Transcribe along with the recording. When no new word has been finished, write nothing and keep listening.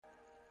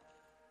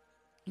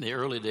In the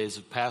early days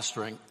of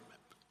pastoring,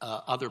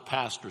 other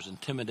pastors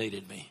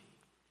intimidated me.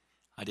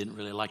 I didn't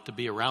really like to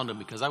be around them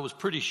because I was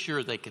pretty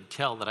sure they could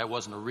tell that I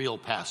wasn't a real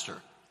pastor.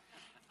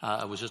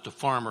 I was just a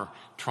farmer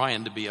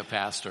trying to be a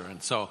pastor.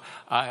 And so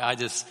I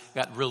just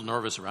got real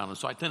nervous around them.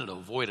 So I tended to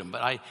avoid them.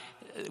 But I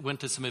went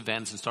to some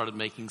events and started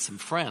making some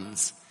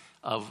friends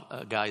of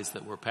guys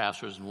that were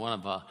pastors. And one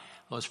of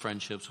those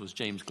friendships was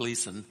James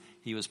Gleason.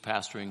 He was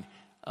pastoring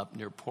up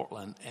near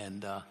Portland.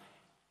 And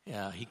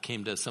he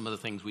came to some of the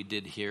things we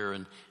did here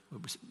and we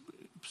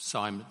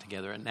saw him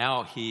together. And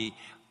now he,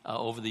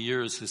 over the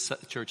years, his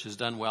church has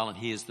done well. And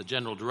he is the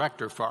general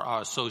director for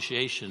our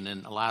association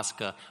in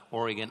Alaska,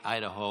 Oregon,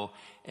 Idaho,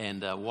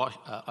 and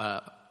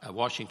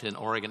Washington,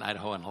 Oregon,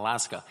 Idaho, and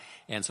Alaska.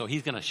 And so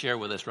he's going to share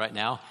with us right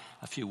now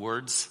a few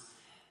words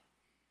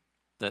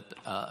that,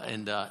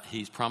 and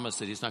he's promised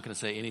that he's not going to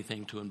say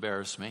anything to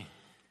embarrass me,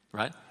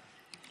 right?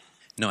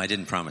 No, I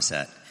didn't promise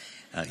that.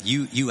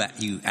 You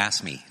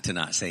asked me to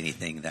not say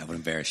anything that would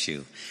embarrass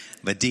you.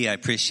 But Dee, I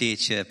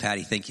appreciate you.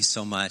 Patty, thank you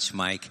so much.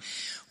 Mike,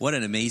 what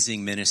an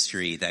amazing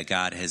ministry that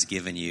God has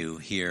given you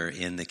here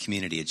in the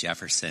community of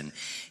Jefferson.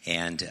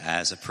 And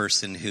as a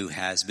person who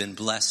has been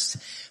blessed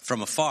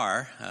from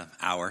afar,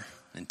 hour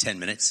and 10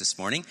 minutes this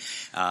morning,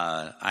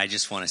 I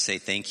just want to say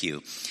thank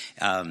you.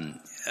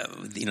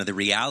 The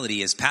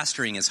reality is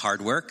pastoring is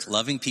hard work.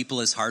 Loving people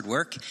is hard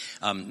work.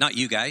 Not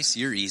you guys,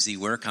 you're easy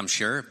work, I'm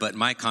sure, but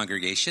my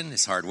congregation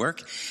is hard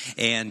work.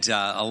 And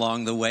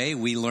along the way,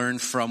 we learn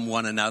from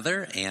one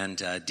another.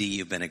 And Dee,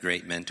 you've been a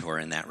great mentor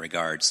in that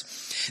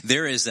regards.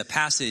 There is a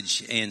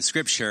passage in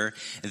Scripture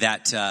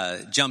that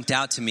jumped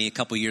out to me a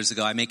couple years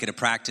ago. I make it a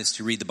practice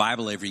to read the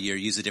Bible every year,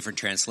 use a different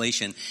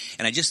translation.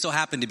 And I just so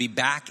happened to be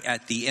back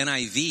at the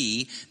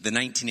NIV, the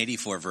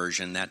 1984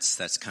 version.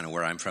 That's kind of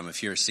where I'm from.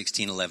 If you're a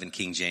 1611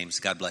 King James,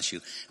 God bless you.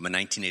 I'm a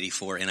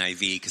 1984 NIV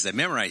because I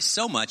memorized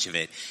so much of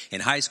it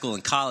in high school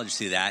and college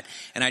through that.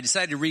 And I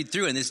decided to read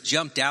through, and this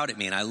jumped out at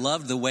me. And I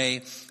love the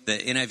way the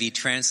NIV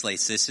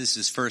translates this. This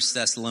is 1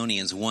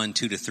 Thessalonians 1,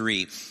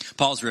 2-3.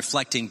 Paul's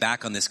reflecting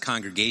back on this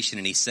congregation,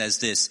 and he says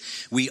this: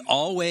 "We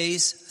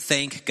always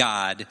thank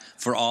God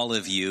for all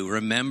of you,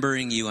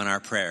 remembering you in our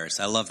prayers."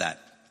 I love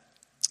that.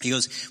 He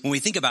goes, when we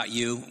think about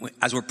you,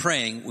 as we're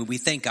praying, we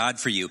thank God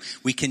for you.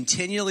 We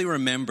continually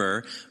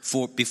remember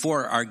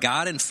before our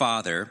God and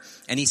Father,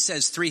 and he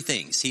says three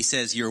things. He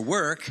says, your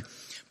work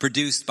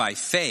produced by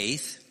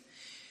faith,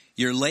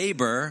 your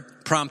labor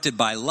prompted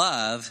by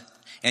love,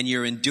 and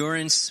your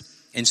endurance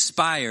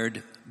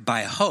inspired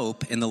by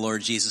hope in the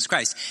Lord Jesus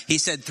Christ. He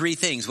said three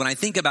things. When I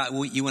think about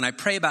you, when I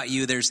pray about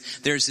you, there's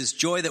this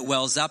joy that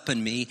wells up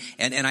in me.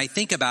 And I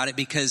think about it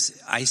because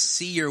I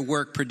see your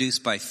work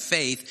produced by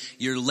faith,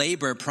 your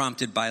labor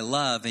prompted by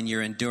love, and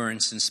your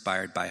endurance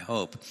inspired by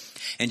hope.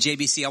 And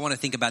JBC, I want to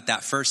think about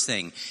that first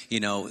thing,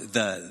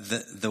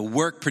 the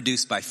work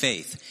produced by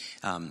faith.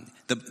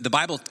 The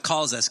Bible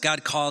calls us,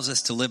 God calls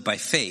us to live by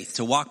faith,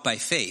 to walk by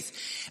faith.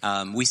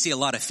 We see a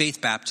lot of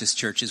Faith Baptist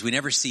churches. We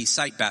never see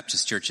Site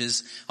Baptist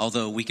churches,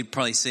 although we could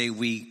probably say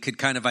we could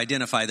kind of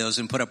identify those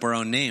and put up our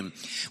own name.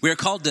 We are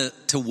called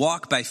to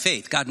walk by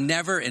faith. God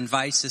never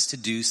invites us to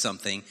do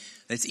something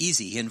that's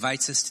easy. He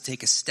invites us to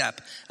take a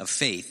step of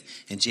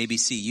faith. And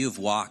JBC, you've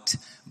walked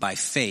by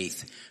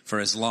faith for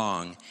as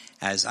long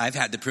as I've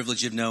had the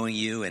privilege of knowing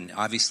you, and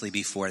obviously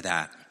before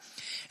that.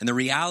 And the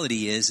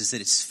reality is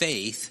that it's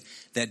faith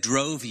that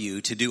drove you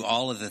to do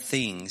all of the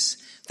things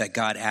that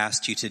God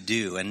asked you to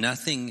do. And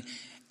nothing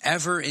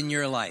ever in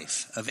your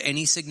life of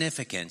any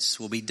significance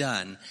will be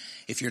done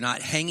if you're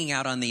not hanging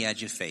out on the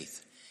edge of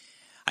faith.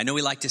 I know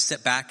we like to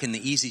sit back in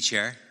the easy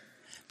chair,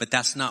 but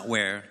that's not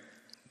where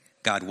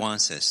God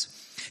wants us.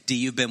 Dee,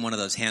 you've been one of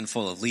those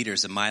handful of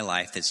leaders in my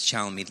life that's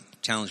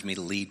challenged me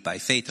to lead by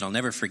faith. And I'll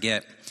never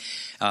forget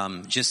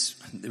just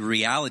the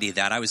reality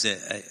that I was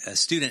a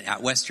student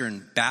at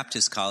Western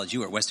Baptist College. You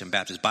were at Western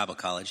Baptist Bible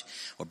College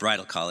or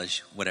Bridal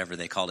College, whatever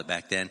they called it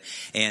back then.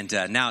 And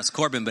now it's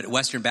Corbin, but at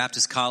Western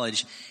Baptist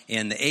College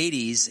in the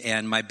 80s.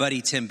 And my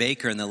buddy Tim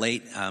Baker in the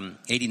late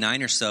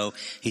 89 or so,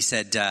 he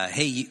said,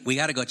 hey, we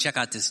got to go check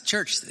out this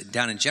church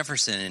down in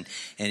Jefferson.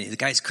 And the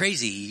guy's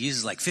crazy. He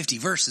uses like 50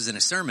 verses in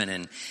a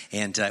sermon.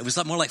 And it was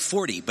more like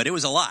 40, but it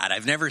was a lot.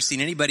 I've never seen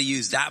anybody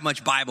use that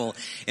much Bible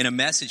in a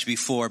message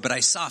before, but I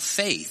saw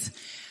faith.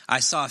 I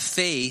saw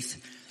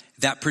faith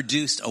that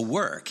produced a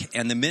work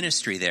and the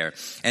ministry there.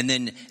 And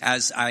then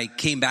as I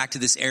came back to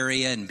this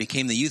area and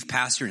became the youth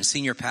pastor and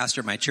senior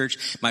pastor at my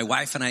church, my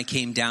wife and I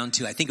came down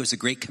to, I think it was a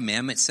Great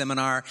Commandment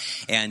seminar.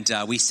 And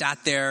we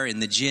sat there in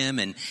the gym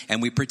and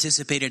we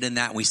participated in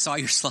that. And we saw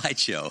your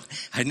slideshow.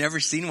 I'd never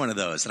seen one of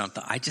those. And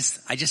I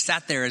just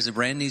sat there as a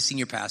brand new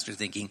senior pastor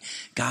thinking,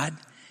 God,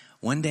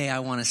 one day I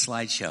want a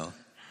slideshow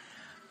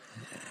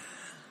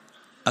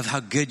of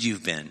how good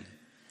you've been.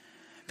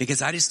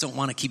 Because I just don't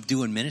want to keep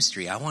doing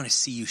ministry. I want to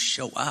see you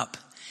show up.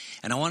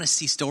 And I want to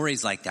see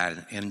stories like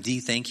that. And Dee,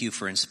 thank you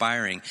for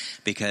inspiring,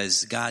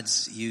 because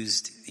God's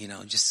used,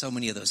 just so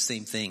many of those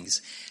same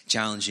things,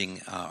 challenging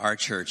our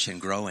church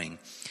and growing.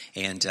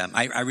 And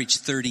I reached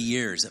 30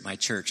 years at my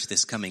church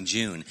this coming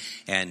June,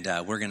 and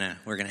we're gonna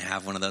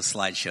have one of those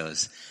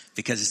slideshows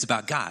because it's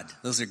about God.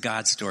 Those are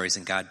God stories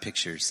and God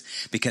pictures,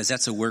 because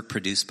that's a work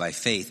produced by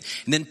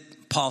faith. And then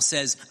Paul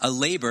says, a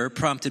labor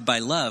prompted by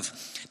love.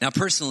 Now,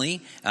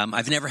 personally,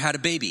 I've never had a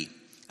baby.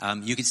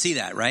 You can see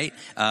that, right?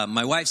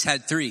 My wife's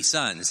had 3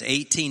 sons,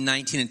 18,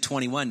 19, and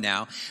 21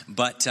 now.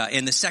 But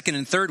in the second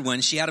and third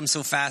one, she had them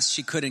so fast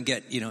she couldn't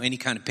get, any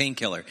kind of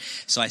painkiller.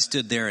 So I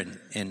stood there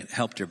and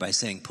helped her by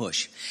saying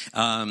push.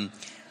 But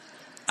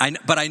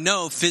I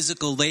know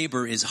physical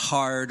labor is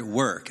hard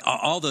work.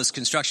 All those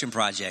construction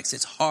projects,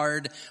 it's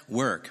hard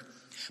work.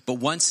 But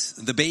once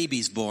the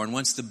baby's born,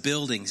 once the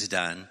building's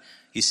done,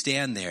 you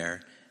stand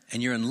there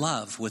and you're in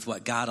love with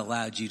what God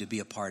allowed you to be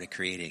a part of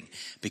creating,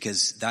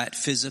 because that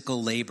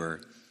physical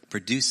labor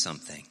produced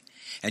something.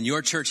 And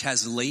your church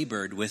has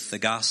labored with the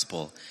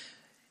gospel,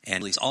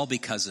 and it's all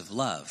because of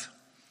love.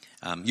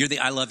 You're the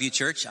I love you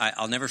church.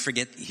 I'll never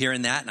forget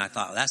hearing that. And I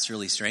thought, that's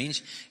really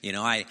strange.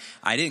 I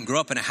didn't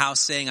grow up in a house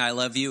saying I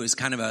love you.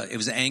 It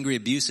was an angry,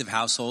 abusive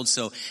household.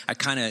 So I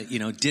kind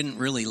of, didn't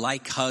really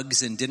like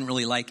hugs and didn't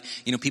really like,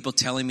 people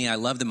telling me I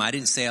love them. I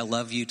didn't say I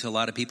love you to a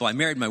lot of people. I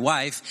married my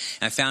wife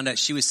and I found out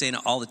she was saying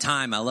it all the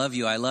time. I love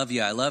you. I love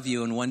you. I love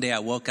you. And one day I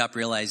woke up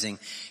realizing,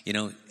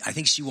 I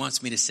think she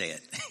wants me to say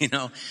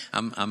it.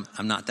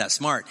 I'm not that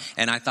smart.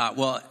 And I thought,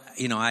 well,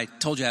 I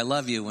told you I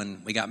love you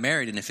when we got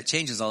married, and if it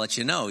changes, I'll let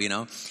you know,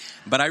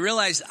 But I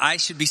realized I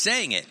should be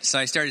saying it. So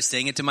I started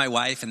saying it to my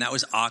wife, and that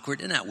was awkward.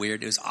 Isn't that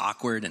weird? It was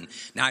awkward, and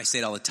now I say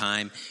it all the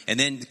time. And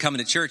then coming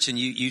to church and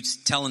you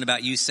telling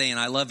about you saying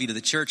I love you to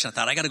the church, I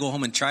thought I got to go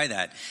home and try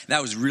that.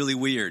 That was really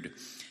weird.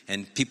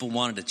 And people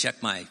wanted to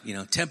check my,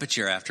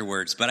 temperature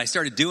afterwards. But I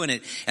started doing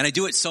it, and I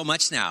do it so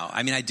much now.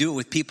 I mean, I do it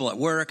with people at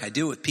work. I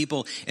do it with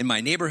people in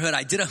my neighborhood.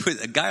 I did it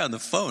with a guy on the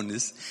phone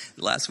this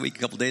last week, a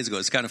couple days ago.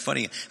 It's kind of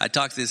funny. I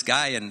talked to this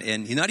guy, and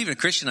he's not even a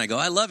Christian. I go,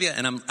 I love you.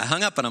 And I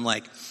hung up, and I'm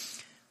like,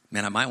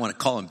 man, I might want to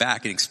call him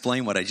back and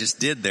explain what I just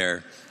did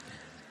there.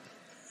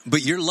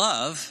 But your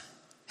love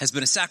has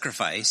been a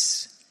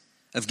sacrifice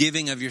of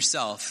giving of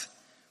yourself,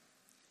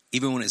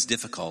 even when it's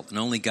difficult. And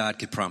only God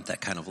could prompt that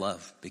kind of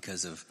love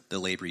because of the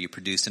labor you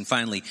produced. And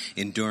finally,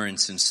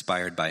 endurance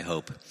inspired by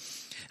hope.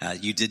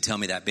 You did tell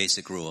me that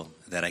basic rule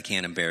that I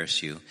can't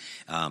embarrass you,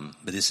 but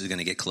this is going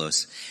to get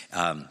close.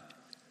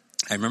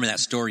 I remember that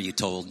story you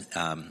told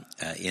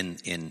in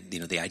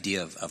the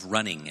idea of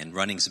running, and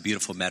running's a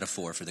beautiful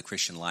metaphor for the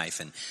Christian life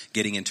and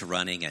getting into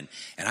running. And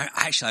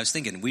I was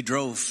thinking, we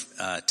drove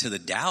to the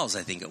Dalles,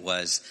 I think it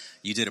was.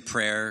 You did a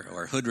prayer,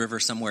 or Hood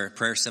River somewhere,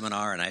 prayer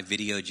seminar, and I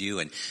videoed you.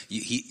 And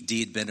Dee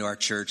had been to our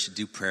church to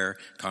do prayer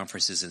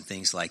conferences and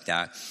things like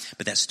that.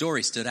 But that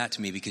story stood out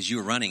to me because you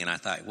were running, and I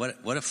thought,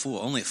 what a fool.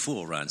 Only a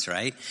fool runs,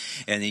 right?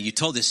 And then you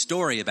told this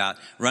story about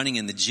running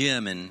in the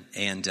gym,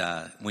 and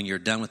when you're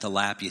done with the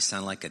lap, you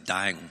sound like a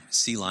dying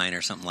sea lion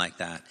or something like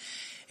that.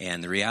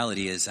 And the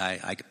reality is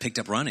I picked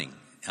up running,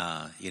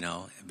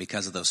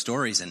 because of those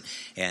stories.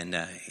 And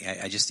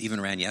I just even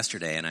ran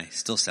yesterday, and I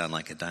still sound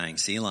like a dying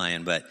sea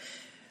lion.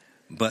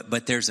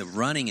 But there's a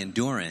running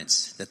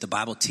endurance that the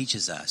Bible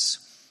teaches us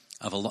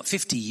of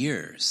 50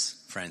 years,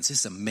 friends.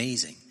 It's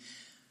amazing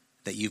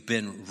that you've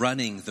been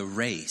running the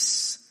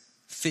race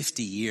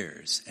 50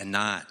 years and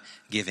not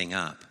giving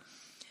up.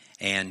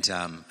 And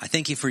I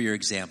thank you for your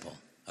example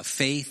of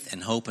faith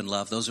and hope and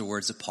love. Those are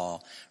words that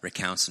Paul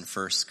recounts in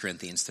 1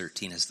 Corinthians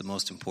 13 as the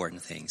most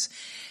important things.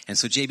 And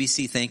so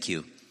JBC, thank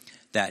you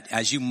that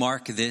as you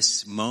mark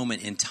this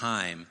moment in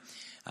time,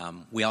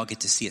 we all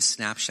get to see a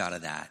snapshot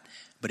of that.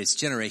 But it's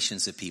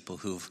generations of people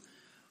who've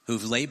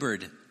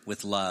labored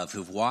with love,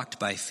 who've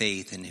walked by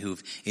faith, and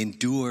who've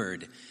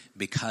endured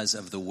because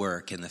of the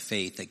work and the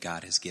faith that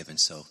God has given.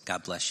 So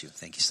God bless you.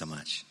 Thank you so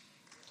much.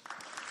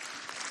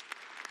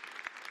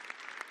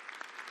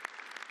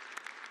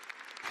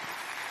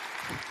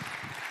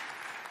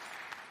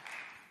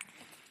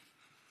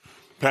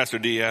 Pastor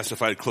D asked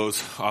if I'd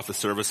close off the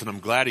service, and I'm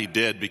glad he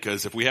did,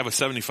 because if we have a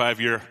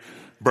 75-year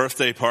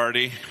birthday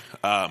party,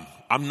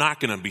 I'm not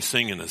going to be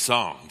singing a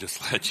song,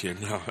 just to let you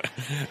know.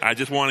 I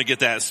just want to get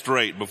that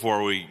straight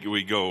before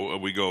we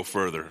go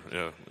further,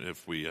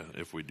 if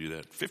we do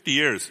that. 50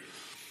 years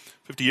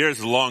is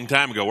a long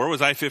time ago. Where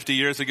was I 50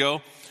 years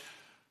ago?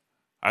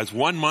 I was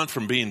 1 month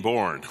from being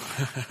born.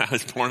 I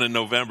was born in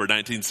November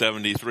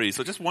 1973.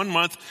 So just 1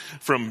 month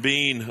from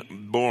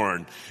being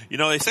born.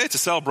 They say it's a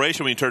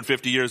celebration when you turn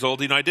 50 years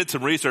old. I did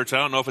some research. I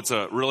don't know if it's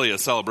really a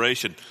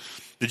celebration.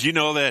 Did you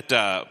know that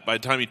by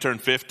the time you turn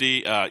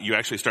 50, you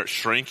actually start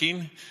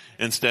shrinking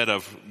instead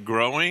of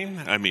growing?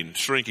 I mean,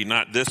 shrinking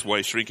not this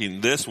way,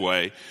 shrinking this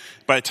way.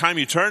 By the time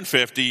you turn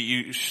 50,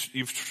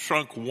 you've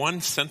shrunk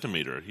 1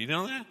 centimeter. You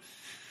know that?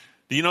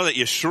 Do you know that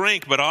you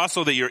shrink, but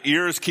also that your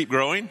ears keep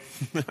growing?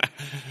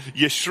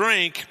 You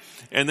shrink,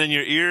 and then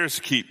your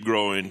ears keep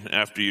growing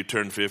after you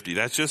turn 50.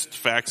 That's just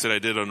facts that I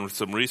did on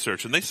some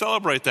research. And they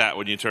celebrate that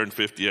when you turn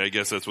 50. I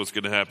guess that's what's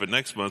going to happen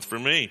next month for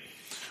me.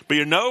 But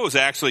your nose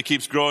actually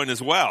keeps growing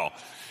as well.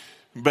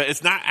 But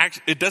it's not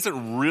actually, it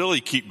doesn't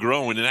really keep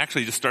growing. It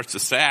actually just starts to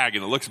sag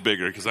and it looks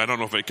bigger because I don't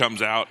know if it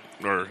comes out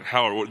or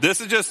how it works. This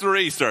is just the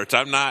research.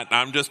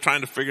 I'm just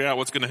trying to figure out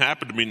what's going to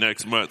happen to me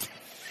next month.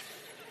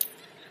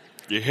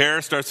 Your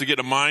hair starts to get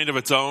a mind of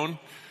its own.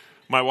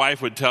 My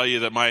wife would tell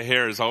you that my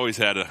hair has always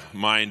had a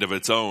mind of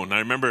its own. I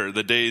remember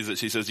the days that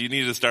she says, you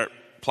need to start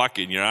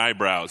plucking your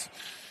eyebrows.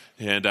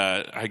 And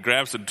I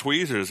grabbed some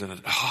tweezers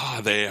and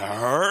they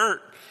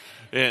hurt.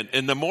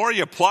 And the more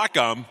you pluck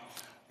them,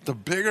 the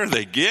bigger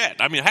they get.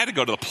 I mean, I had to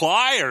go to the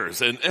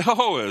pliers and it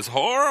was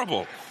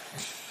horrible.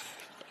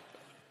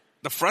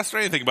 The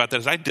frustrating thing about that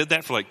is I did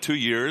that for like 2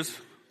 years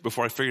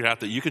before I figured out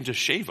that you can just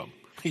shave them.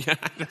 Yeah,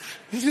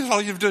 this is all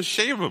you have to do is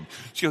shave them.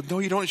 She goes, no,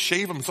 you don't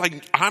shave them. It's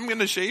like, I'm going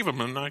to shave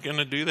them. I'm not going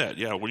to do that.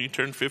 Yeah, when you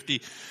turn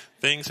 50,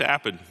 things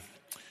happen.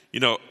 You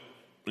know,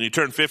 when you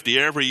turn 50,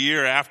 every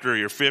year after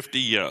you're 50,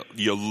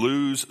 you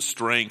lose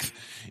strength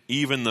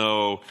even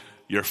though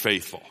you're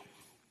faithful.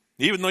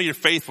 Even though you're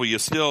faithful, you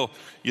still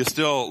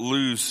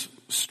lose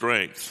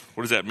strength.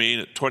 What does that mean?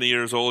 At 20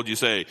 years old, you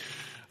say,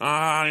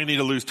 I need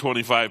to lose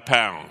 25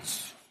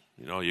 pounds.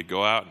 You know, you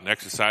go out and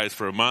exercise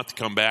for a month,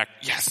 come back,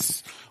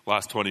 yes,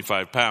 lost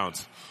 25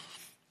 pounds.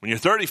 When you're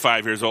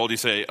 35 years old, you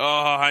say,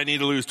 I need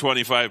to lose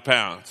 25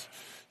 pounds.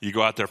 You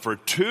go out there for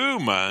 2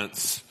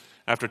 months.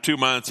 After 2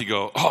 months, you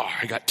go,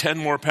 I got 10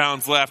 more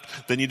pounds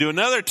left. Then you do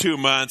another 2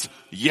 months.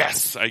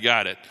 Yes, I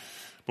got it.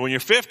 But when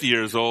you're 50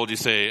 years old, you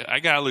say, I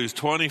got to lose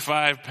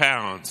 25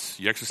 pounds.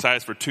 You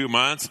exercise for 2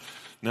 months.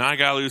 Now I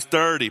got to lose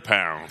 30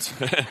 pounds.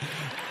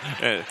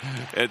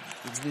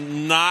 It's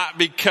not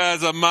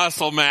because of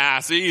muscle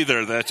mass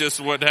either. That's just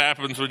what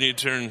happens when you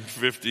turn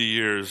 50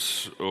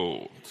 years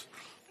old.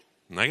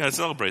 And I got to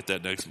celebrate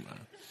that next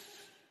month.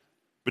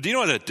 But do you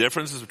know what the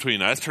difference is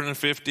between us turning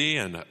 50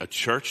 and a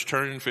church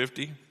turning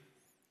 50?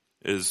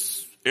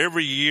 Is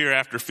every year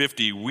after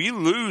 50, we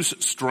lose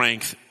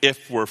strength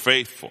if we're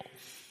faithful.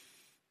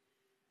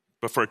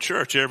 But for a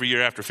church, every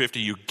year after 50,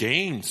 you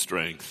gain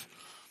strength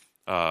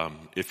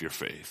if you're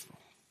faithful.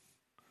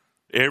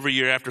 Every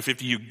year after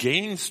 50, you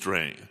gain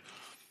strength.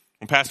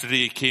 When Pastor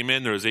D came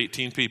in, there was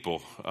 18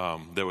 people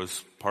that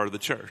was part of the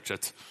church.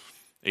 That's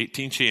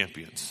 18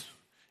 champions.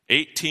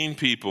 18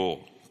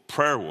 people,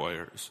 prayer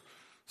warriors,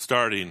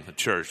 starting a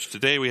church.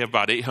 Today we have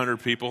about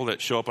 800 people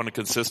that show up on a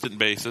consistent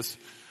basis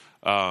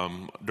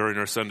during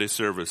our Sunday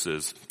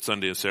services,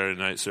 Sunday and Saturday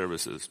night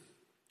services.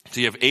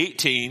 So you have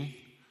 18,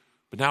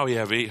 but now we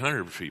have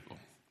 800 people.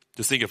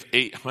 Just think if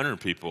 800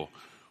 people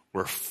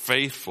were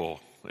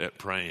faithful at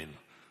praying.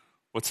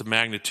 What's the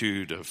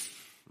magnitude of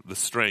the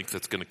strength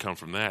that's going to come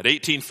from that?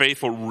 18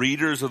 faithful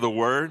readers of the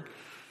Word.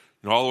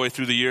 And all the way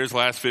through the years,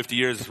 last 50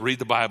 years, read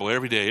the Bible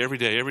every day. Read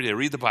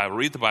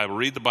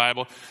the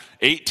Bible.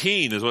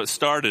 18 is what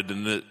started,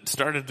 and it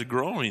started to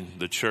growing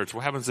the church.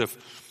 What happens if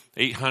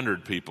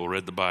 800 people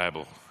read the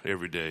Bible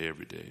every day?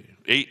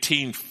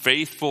 18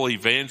 faithful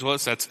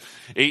evangelists. That's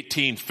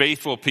 18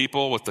 faithful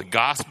people with the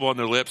gospel on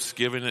their lips,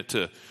 giving it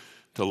to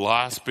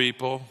lost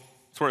people.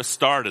 That's where it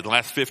started. The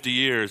last 50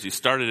 years, you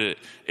started at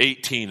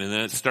 18, and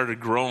then it started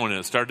growing, and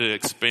it started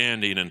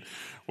expanding. And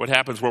what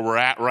happens where we're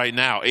at right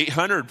now?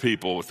 800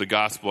 people with the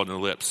gospel on their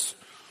lips,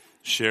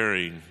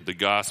 sharing the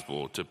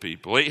gospel to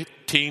people.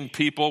 18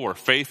 people were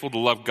faithful to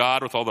love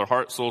God with all their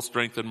heart, soul,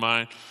 strength, and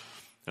mind,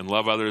 and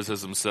love others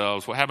as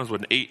themselves. What happens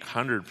when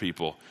 800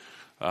 people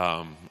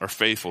are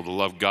faithful to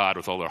love God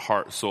with all their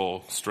heart,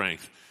 soul,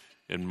 strength,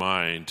 and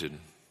mind, and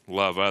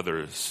love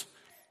others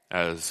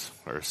as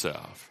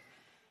ourselves?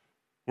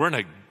 We're in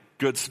a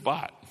good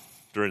spot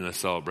during the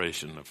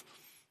celebration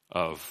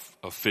of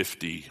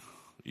 50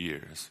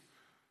 years.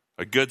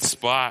 A good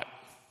spot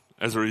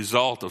as a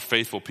result of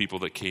faithful people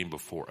that came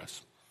before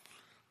us.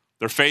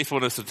 Their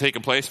faithfulness has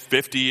taken place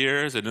 50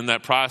 years, and in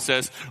that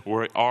process,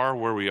 we are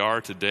where we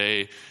are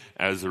today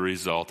as a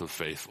result of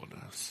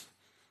faithfulness.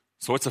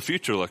 So what's the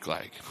future look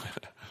like?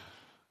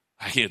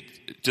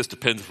 It just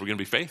depends if we're going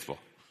to be faithful.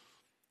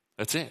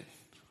 That's it.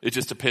 It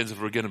just depends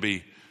if we're going to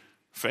be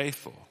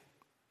faithful.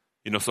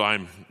 So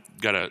I'm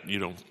got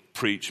to,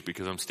 preach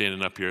because I'm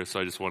standing up here, so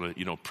I just want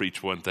to,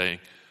 preach one thing.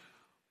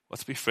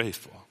 Let's be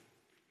faithful.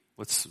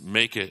 Let's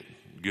make it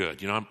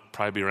good. I'll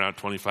probably be around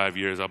 25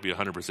 years. I'll be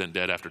 100%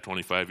 dead after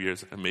 25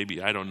 years.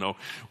 Maybe, I don't know.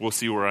 We'll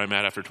see where I'm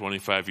at after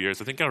 25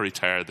 years. I think I'll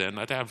retire then.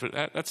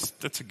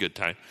 That's a good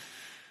time.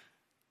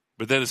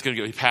 But then it's going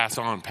to pass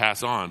on.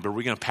 But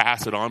we're going to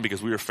pass it on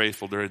because we were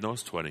faithful during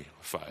those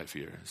 25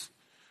 years.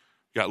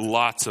 Got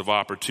lots of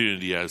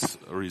opportunity as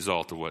a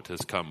result of what has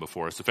come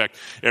before us. In fact,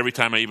 every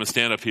time I even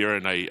stand up here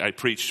and I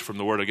preach from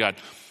the Word of God,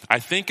 I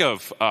think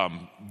of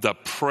the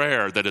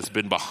prayer that has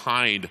been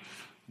behind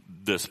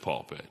this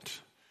pulpit.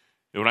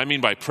 And what I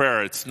mean by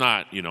prayer, it's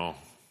not,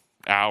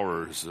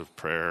 hours of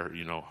prayer,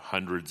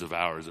 hundreds of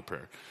hours of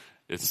prayer.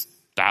 It's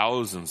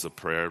thousands of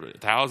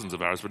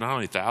hours, but not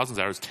only thousands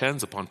of hours,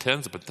 tens upon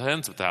tens upon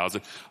tens of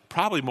thousands,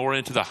 probably more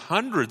into the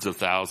hundreds of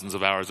thousands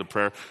of hours of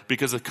prayer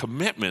because of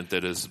commitment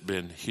that has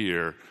been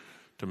here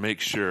to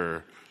make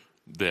sure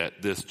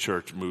that this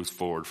church moves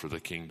forward for the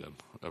kingdom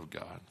of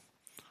God.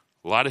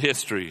 A lot of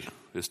history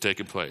has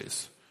taken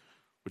place.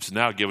 which has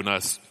now given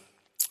us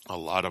a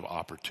lot of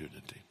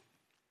opportunity.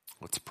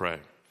 Let's pray.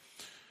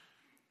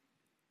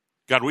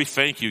 God, we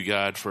thank you,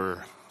 God,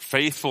 for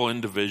faithful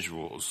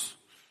individuals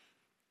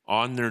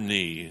on their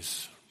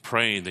knees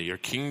praying that your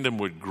kingdom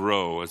would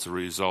grow as a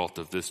result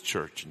of this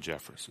church in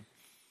Jefferson.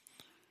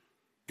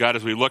 God,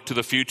 as we look to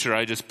the future,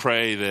 I just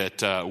pray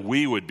that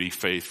we would be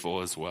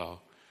faithful as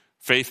well.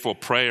 Faithful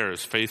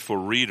prayers, faithful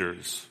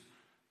readers,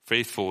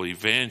 faithful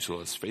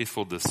evangelists,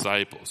 faithful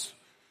disciples.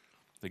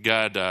 That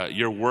God,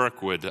 your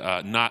work would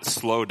not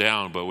slow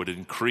down, but would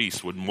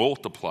increase, would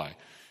multiply,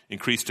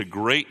 increase to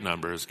great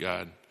numbers,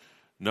 God,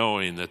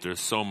 knowing that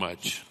there's so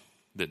much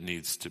that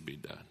needs to be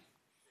done.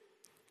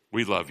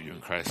 We love you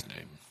in Christ's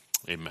name.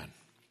 Amen.